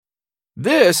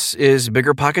This is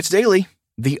Bigger Pockets Daily,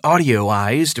 the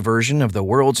audioized version of the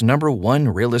world's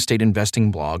 #1 real estate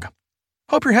investing blog.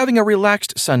 Hope you're having a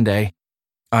relaxed Sunday.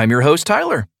 I'm your host,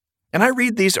 Tyler, and I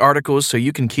read these articles so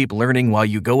you can keep learning while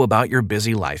you go about your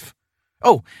busy life.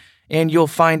 Oh, and you'll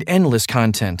find endless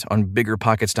content on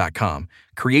biggerpockets.com.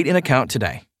 Create an account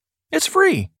today. It's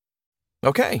free.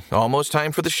 Okay, almost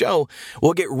time for the show.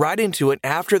 We'll get right into it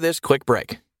after this quick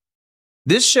break.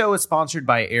 This show is sponsored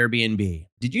by Airbnb.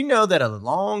 Did you know that a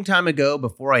long time ago,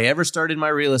 before I ever started my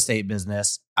real estate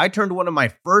business, I turned one of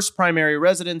my first primary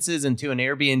residences into an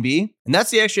Airbnb? And that's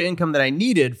the extra income that I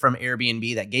needed from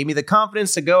Airbnb that gave me the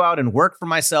confidence to go out and work for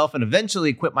myself and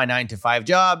eventually quit my 9-to-5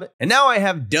 job. And now I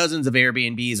have dozens of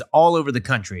Airbnbs all over the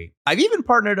country. I've even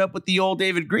partnered up with the old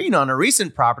David Green on a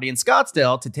recent property in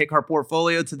Scottsdale to take our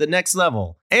portfolio to the next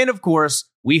level. And of course,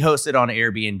 we host it on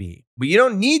Airbnb. But you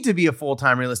don't need to be a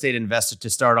full-time real estate investor to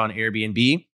start on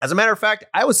Airbnb. As a matter of fact,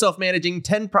 I was self-managing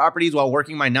 10 properties while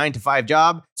working my 9-to-5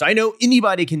 job, so I know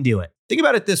anybody can do it. Think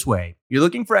about it this way. You're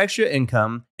looking for extra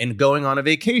income and going on a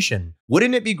vacation.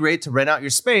 Wouldn't it be great to rent out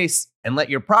your space and let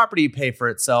your property pay for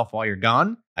itself while you're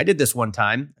gone? I did this one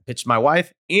time. I pitched my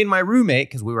wife and my roommate,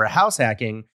 because we were house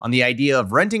hacking, on the idea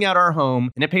of renting out our home,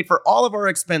 and it paid for all of our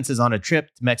expenses on a trip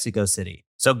to Mexico City.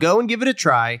 So go and give it a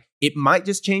try. It might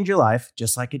just change your life,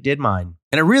 just like it did mine.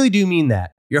 And I really do mean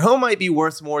that. Your home might be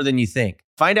worth more than you think.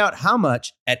 Find out how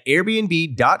much at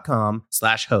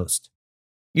airbnb.com/host.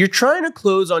 You're trying to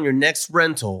close on your next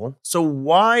rental, so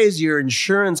why is your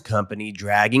insurance company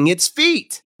dragging its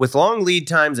feet? With long lead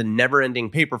times and never-ending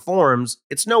paper forms,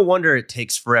 it's no wonder it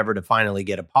takes forever to finally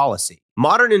get a policy.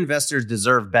 Modern investors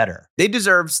deserve better. They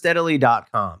deserve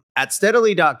Steadily.com. At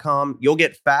Steadily.com, you'll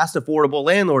get fast, affordable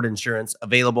landlord insurance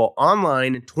available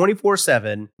online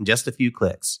 24/7 in just a few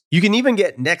clicks. You can even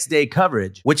get next-day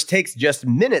coverage, which takes just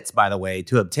minutes, by the way,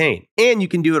 to obtain. And you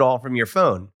can do it all from your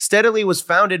phone. Steadily was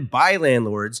founded by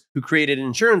landlords who created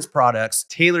insurance products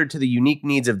tailored to the unique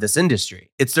needs of this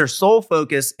industry. It's their sole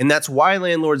focus, and that's why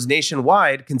landlords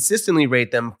nationwide consistently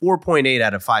rate them 4.8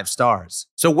 out of 5 stars.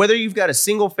 So whether you've got a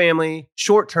single-family,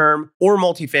 short-term, or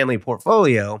multifamily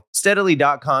portfolio,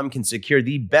 Steadily.com can secure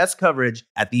the best coverage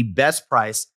at the best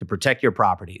price to protect your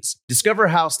properties. Discover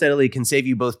how Steadily can save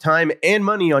you both time and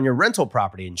money on your rental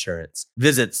property insurance.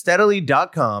 Visit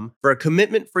Steadily.com for a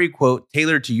commitment-free quote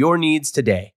tailored to your needs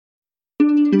today.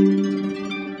 New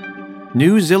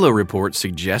Zillow report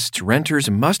suggests renters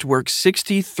must work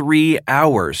 63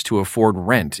 hours to afford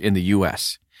rent in the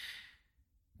U.S.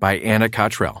 By Anna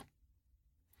Cottrell.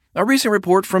 A recent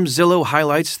report from Zillow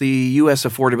highlights the U.S.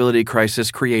 affordability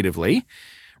crisis creatively.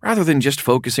 Rather than just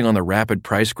focusing on the rapid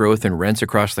price growth in rents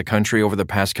across the country over the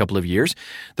past couple of years,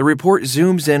 the report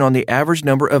zooms in on the average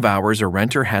number of hours a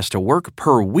renter has to work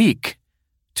per week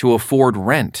to afford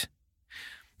rent.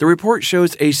 The report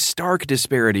shows a stark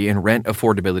disparity in rent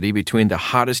affordability between the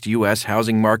hottest U.S.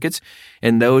 housing markets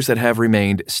and those that have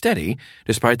remained steady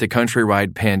despite the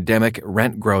countrywide pandemic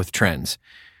rent growth trends.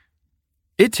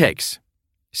 It takes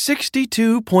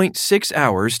 62.6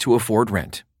 hours to afford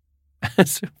rent.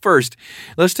 First,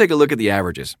 let's take a look at the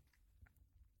averages.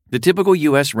 The typical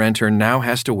U.S. renter now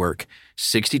has to work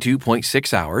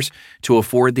 62.6 hours to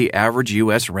afford the average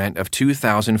U.S. rent of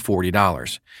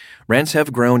 $2,040. Rents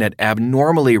have grown at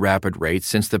abnormally rapid rates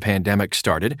since the pandemic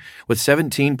started, with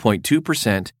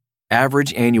 17.2%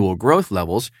 average annual growth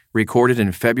levels recorded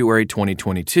in February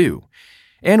 2022.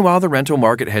 And while the rental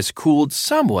market has cooled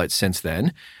somewhat since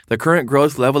then, the current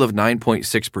growth level of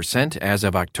 9.6% as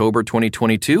of October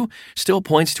 2022 still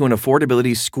points to an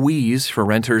affordability squeeze for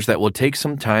renters that will take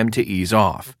some time to ease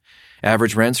off.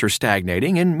 Average rents are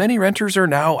stagnating, and many renters are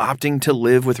now opting to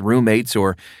live with roommates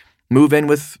or move in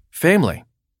with family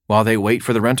while they wait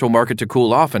for the rental market to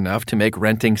cool off enough to make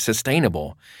renting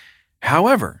sustainable.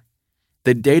 However,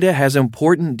 the data has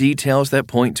important details that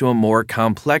point to a more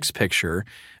complex picture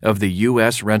of the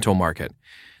U.S. rental market.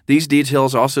 These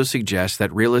details also suggest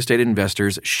that real estate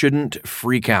investors shouldn't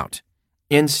freak out.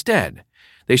 Instead,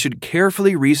 they should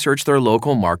carefully research their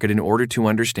local market in order to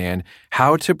understand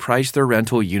how to price their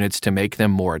rental units to make them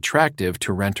more attractive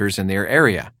to renters in their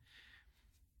area.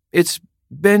 It's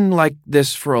been like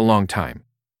this for a long time.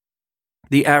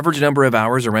 The average number of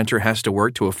hours a renter has to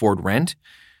work to afford rent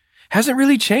hasn't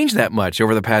really changed that much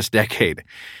over the past decade.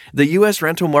 The U.S.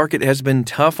 rental market has been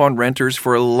tough on renters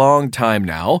for a long time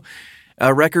now.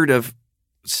 A record of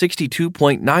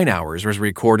 62.9 hours was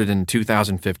recorded in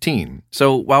 2015.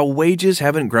 So while wages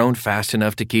haven't grown fast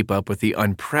enough to keep up with the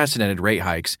unprecedented rate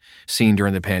hikes seen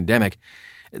during the pandemic,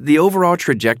 the overall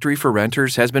trajectory for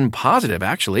renters has been positive,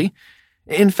 actually.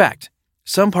 In fact,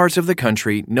 some parts of the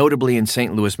country, notably in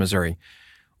St. Louis, Missouri,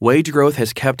 wage growth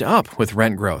has kept up with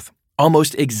rent growth,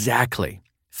 almost exactly,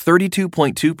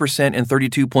 32.2% and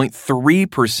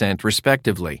 32.3%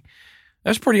 respectively.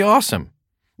 That's pretty awesome.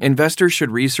 Investors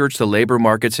should research the labor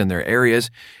markets in their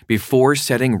areas before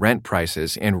setting rent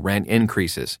prices and rent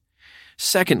increases.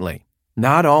 Secondly,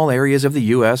 not all areas of the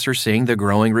U.S. are seeing the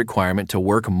growing requirement to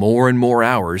work more and more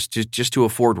hours just to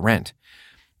afford rent.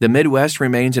 The Midwest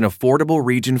remains an affordable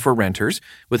region for renters,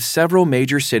 with several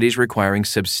major cities requiring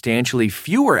substantially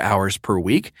fewer hours per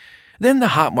week than the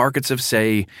hot markets of,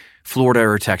 say, Florida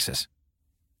or Texas.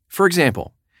 For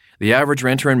example, the average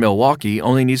renter in Milwaukee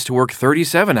only needs to work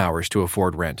 37 hours to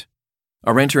afford rent.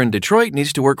 A renter in Detroit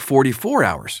needs to work 44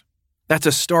 hours. That's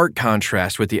a stark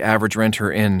contrast with the average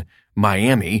renter in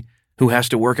Miami, who has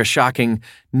to work a shocking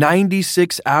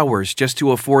 96 hours just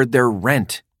to afford their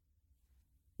rent.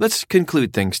 Let's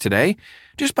conclude things today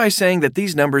just by saying that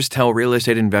these numbers tell real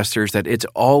estate investors that it's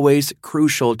always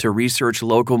crucial to research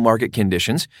local market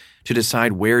conditions to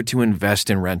decide where to invest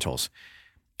in rentals.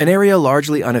 An area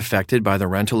largely unaffected by the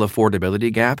rental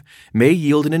affordability gap may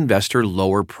yield an investor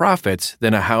lower profits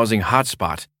than a housing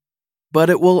hotspot,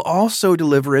 but it will also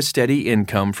deliver a steady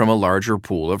income from a larger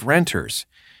pool of renters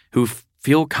who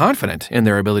feel confident in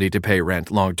their ability to pay rent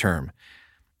long term.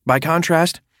 By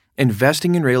contrast,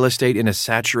 investing in real estate in a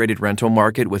saturated rental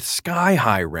market with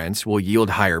sky-high rents will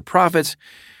yield higher profits,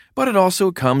 but it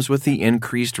also comes with the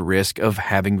increased risk of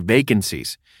having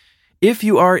vacancies. If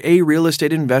you are a real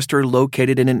estate investor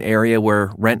located in an area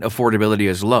where rent affordability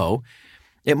is low,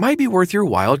 it might be worth your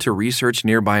while to research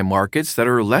nearby markets that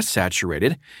are less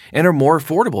saturated and are more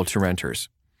affordable to renters.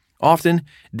 Often,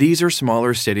 these are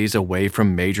smaller cities away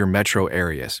from major metro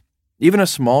areas. Even a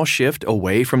small shift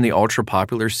away from the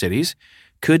ultra-popular cities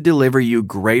could deliver you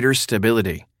greater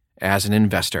stability as an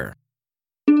investor.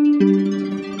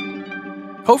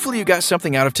 Hopefully you got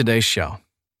something out of today's show.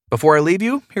 Before I leave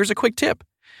you, here's a quick tip.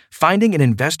 Finding an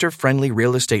investor-friendly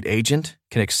real estate agent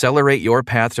can accelerate your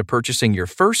path to purchasing your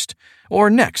first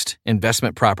or next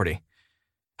investment property.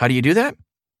 How do you do that?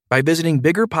 By visiting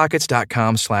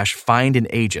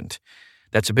biggerpockets.com/find-an-agent.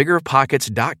 That's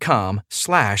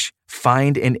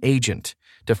biggerpockets.com/find-an-agent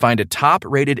to find a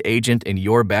top-rated agent in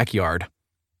your backyard.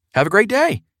 Have a great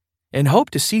day, and hope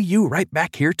to see you right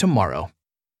back here tomorrow.